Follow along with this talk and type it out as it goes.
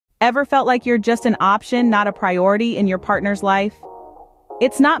Ever felt like you're just an option, not a priority in your partner's life?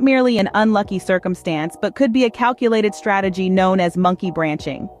 It's not merely an unlucky circumstance, but could be a calculated strategy known as monkey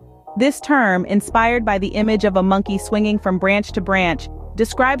branching. This term, inspired by the image of a monkey swinging from branch to branch,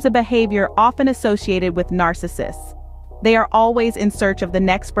 describes a behavior often associated with narcissists. They are always in search of the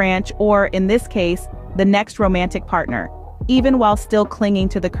next branch or, in this case, the next romantic partner, even while still clinging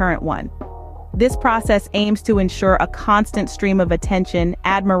to the current one. This process aims to ensure a constant stream of attention,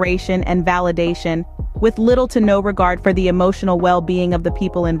 admiration, and validation, with little to no regard for the emotional well-being of the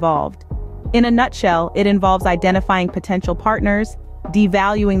people involved. In a nutshell, it involves identifying potential partners,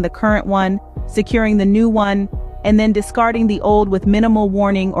 devaluing the current one, securing the new one, and then discarding the old with minimal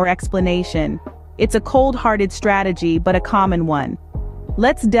warning or explanation. It's a cold-hearted strategy, but a common one.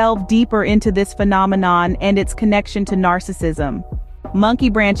 Let's delve deeper into this phenomenon and its connection to narcissism. Monkey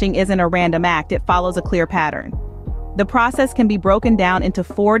branching isn't a random act, it follows a clear pattern. The process can be broken down into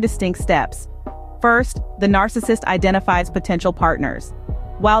 4 distinct steps. First, the narcissist identifies potential partners.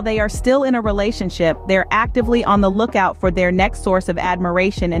 While they are still in a relationship, they're actively on the lookout for their next source of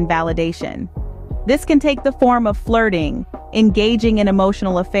admiration and validation. This can take the form of flirting, engaging in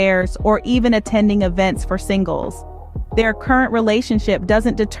emotional affairs, or even attending events for singles. Their current relationship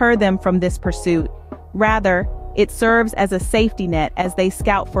doesn't deter them from this pursuit. Rather, it serves as a safety net as they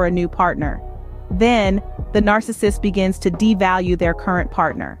scout for a new partner. Then, the narcissist begins to devalue their current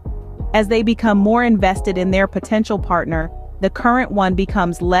partner. As they become more invested in their potential partner, the current one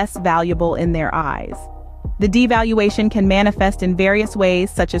becomes less valuable in their eyes. The devaluation can manifest in various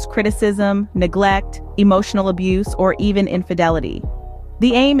ways, such as criticism, neglect, emotional abuse, or even infidelity.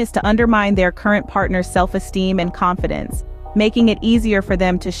 The aim is to undermine their current partner's self-esteem and confidence, making it easier for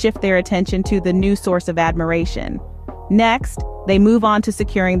them to shift their attention to the new source of admiration. Next, they move on to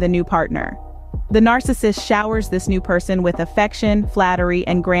securing the new partner. The narcissist showers this new person with affection, flattery,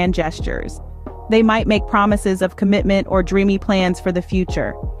 and grand gestures. They might make promises of commitment or dreamy plans for the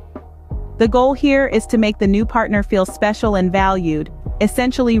future. The goal here is to make the new partner feel special and valued,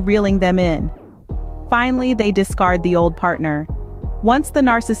 essentially reeling them in. Finally, they discard the old partner. Once the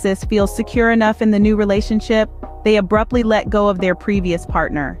narcissist feels secure enough in the new relationship, they abruptly let go of their previous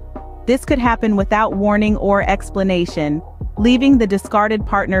partner. This could happen without warning or explanation, leaving the discarded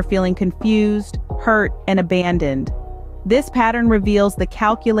partner feeling confused, hurt, and abandoned. This pattern reveals the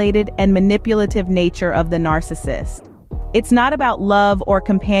calculated and manipulative nature of the narcissist. It's not about love or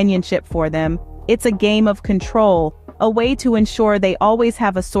companionship for them, it's a game of control, a way to ensure they always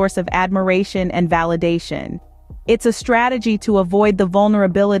have a source of admiration and validation. It's a strategy to avoid the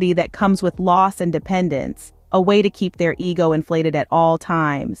vulnerability that comes with loss and dependence, a way to keep their ego inflated at all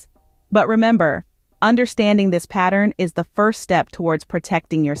times. But remember, understanding this pattern is the first step towards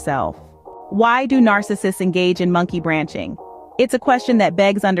protecting yourself. Why do narcissists engage in monkey branching? It's a question that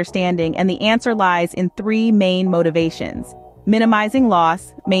begs understanding, and the answer lies in 3 main motivations: minimizing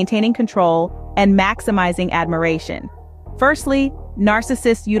loss, maintaining control, and maximizing admiration. Firstly,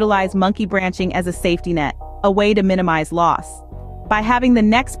 narcissists utilize monkey branching as a safety net, a way to minimize loss. By having the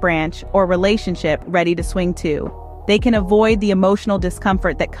next branch or relationship ready to swing to, they can avoid the emotional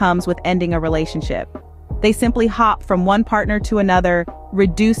discomfort that comes with ending a relationship. They simply hop from one partner to another,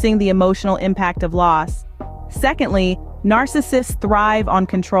 reducing the emotional impact of loss. Secondly, narcissists thrive on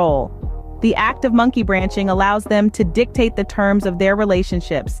control. The act of monkey branching allows them to dictate the terms of their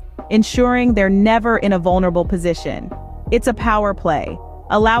relationships, ensuring they're never in a vulnerable position. It's a power play,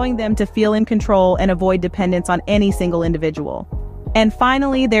 allowing them to feel in control and avoid dependence on any single individual. And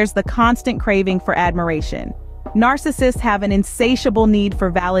finally, there's the constant craving for admiration. Narcissists have an insatiable need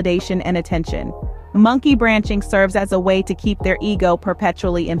for validation and attention. Monkey branching serves as a way to keep their ego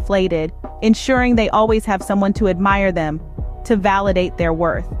perpetually inflated, ensuring they always have someone to admire them, to validate their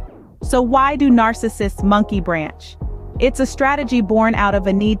worth. So why do narcissists monkey branch? It's a strategy born out of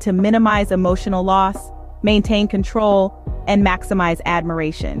a need to minimize emotional loss, maintain control, and maximize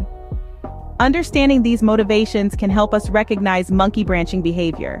admiration. Understanding these motivations can help us recognize monkey branching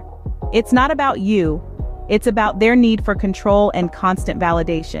behavior. It's not about you, it's about their need for control and constant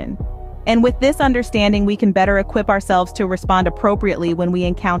validation. And with this understanding, we can better equip ourselves to respond appropriately when we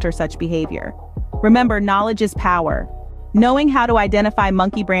encounter such behavior. Remember, knowledge is power. Knowing how to identify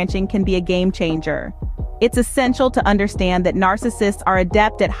monkey branching can be a game changer. It's essential to understand that narcissists are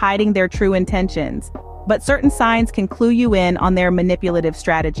adept at hiding their true intentions, but certain signs can clue you in on their manipulative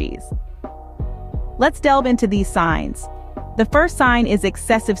strategies. Let's delve into these signs. The first sign is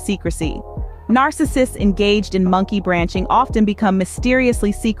excessive secrecy. Narcissists engaged in monkey branching often become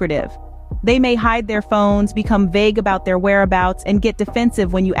mysteriously secretive. They may hide their phones, become vague about their whereabouts, and get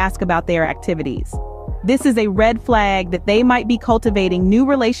defensive when you ask about their activities. This is a red flag that they might be cultivating new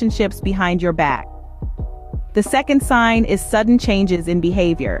relationships behind your back. The second sign is sudden changes in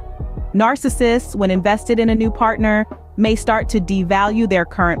behavior. Narcissists, when invested in a new partner, may start to devalue their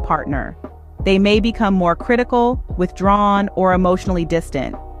current partner. They may become more critical, withdrawn, or emotionally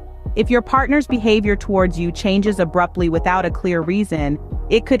distant. If your partner's behavior towards you changes abruptly without a clear reason,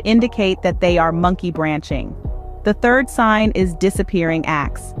 it could indicate that they are monkey-branching. The third sign is disappearing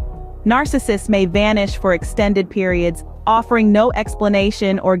acts. Narcissists may vanish for extended periods, offering no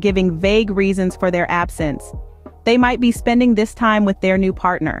explanation or giving vague reasons for their absence. They might be spending this time with their new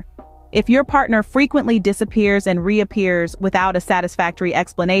partner. If your partner frequently disappears and reappears without a satisfactory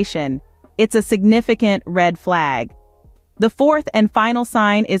explanation, it's a significant red flag. The fourth and final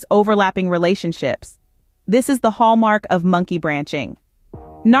sign is overlapping relationships. This is the hallmark of monkey branching.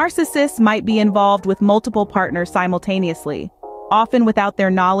 Narcissists might be involved with multiple partners simultaneously, often without their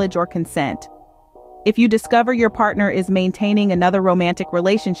knowledge or consent. If you discover your partner is maintaining another romantic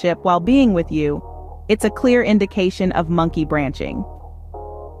relationship while being with you, it's a clear indication of monkey branching.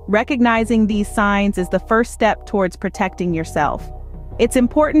 Recognizing these signs is the first step towards protecting yourself. It's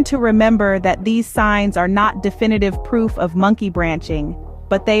important to remember that these signs are not definitive proof of monkey branching,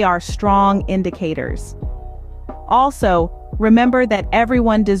 but they are strong indicators. Also, remember that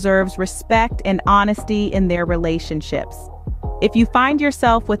everyone deserves respect and honesty in their relationships. If you find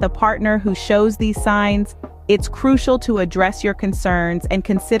yourself with a partner who shows these signs, it's crucial to address your concerns and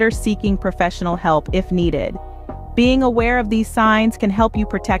consider seeking professional help if needed. Being aware of these signs can help you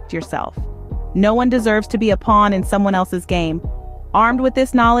protect yourself. No one deserves to be a pawn in someone else's game. Armed with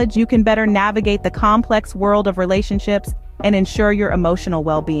this knowledge, you can better navigate the complex world of relationships and ensure your emotional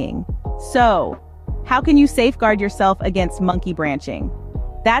well-being. So, how can you safeguard yourself against monkey branching?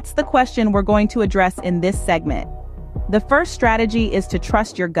 That's the question we're going to address in this segment. The first strategy is to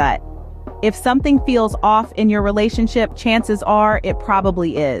trust your gut. If something feels off in your relationship, chances are it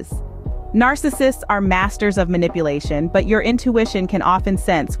probably is. Narcissists are masters of manipulation, but your intuition can often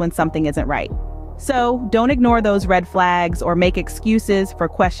sense when something isn't right. So, don't ignore those red flags or make excuses for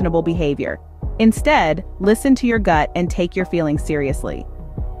questionable behavior. Instead, listen to your gut and take your feelings seriously.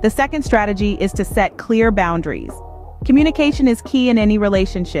 The second strategy is to set clear boundaries. Communication is key in any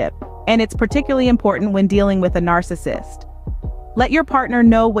relationship, and it's particularly important when dealing with a narcissist. Let your partner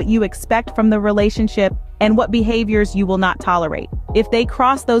know what you expect from the relationship and what behaviors you will not tolerate. If they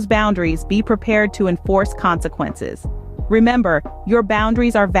cross those boundaries, be prepared to enforce consequences. Remember, your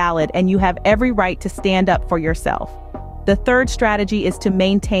boundaries are valid and you have every right to stand up for yourself. The third strategy is to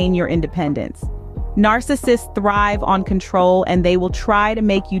maintain your independence. Narcissists thrive on control and they will try to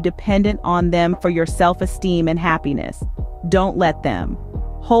make you dependent on them for your self-esteem and happiness. Don't let them.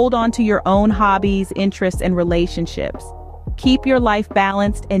 Hold on to your own hobbies, interests, and relationships. Keep your life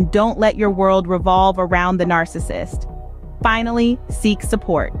balanced and don't let your world revolve around the narcissist. Finally, seek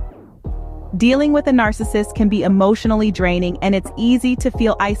support. Dealing with a narcissist can be emotionally draining and it's easy to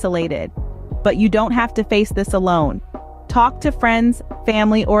feel isolated. But you don't have to face this alone. Talk to friends,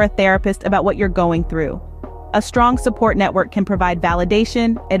 family, or a therapist about what you're going through. A strong support network can provide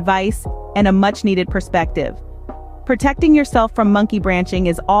validation, advice, and a much-needed perspective. Protecting yourself from monkey branching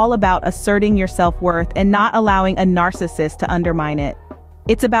is all about asserting your self-worth and not allowing a narcissist to undermine it.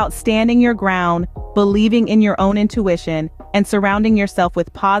 It's about standing your ground, believing in your own intuition, and surrounding yourself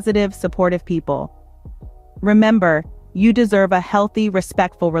with positive, supportive people. Remember, you deserve a healthy,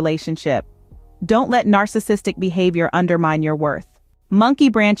 respectful relationship. Don't let narcissistic behavior undermine your worth. Monkey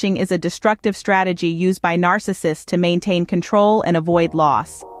branching is a destructive strategy used by narcissists to maintain control and avoid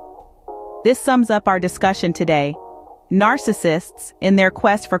loss. This sums up our discussion today. Narcissists, in their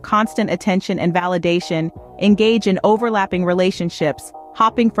quest for constant attention and validation, engage in overlapping relationships,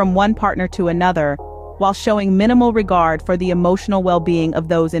 hopping from one partner to another, while showing minimal regard for the emotional well-being of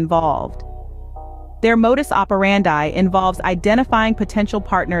those involved. Their modus operandi involves identifying potential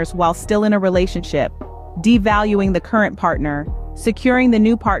partners while still in a relationship, devaluing the current partner, securing the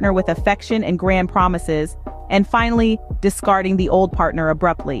new partner with affection and grand promises, and finally, discarding the old partner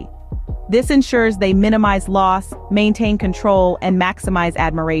abruptly. This ensures they minimize loss, maintain control, and maximize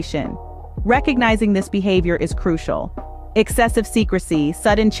admiration. Recognizing this behavior is crucial. Excessive secrecy,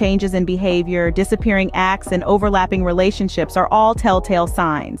 sudden changes in behavior, disappearing acts, and overlapping relationships are all telltale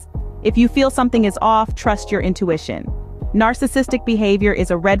signs. If you feel something is off, trust your intuition. Narcissistic behavior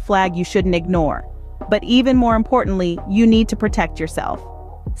is a red flag you shouldn't ignore. But even more importantly, you need to protect yourself.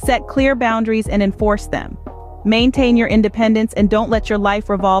 Set clear boundaries and enforce them. Maintain your independence and don't let your life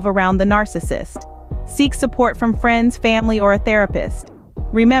revolve around the narcissist. Seek support from friends, family, or a therapist.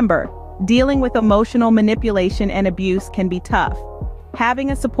 Remember, dealing with emotional manipulation and abuse can be tough.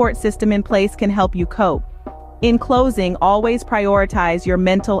 Having a support system in place can help you cope. In closing, always prioritize your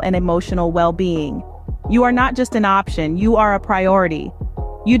mental and emotional well-being. You are not just an option, you are a priority.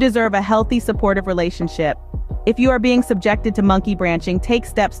 You deserve a healthy, supportive relationship. If you are being subjected to monkey branching, take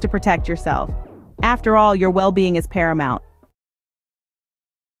steps to protect yourself. After all, your well-being is paramount.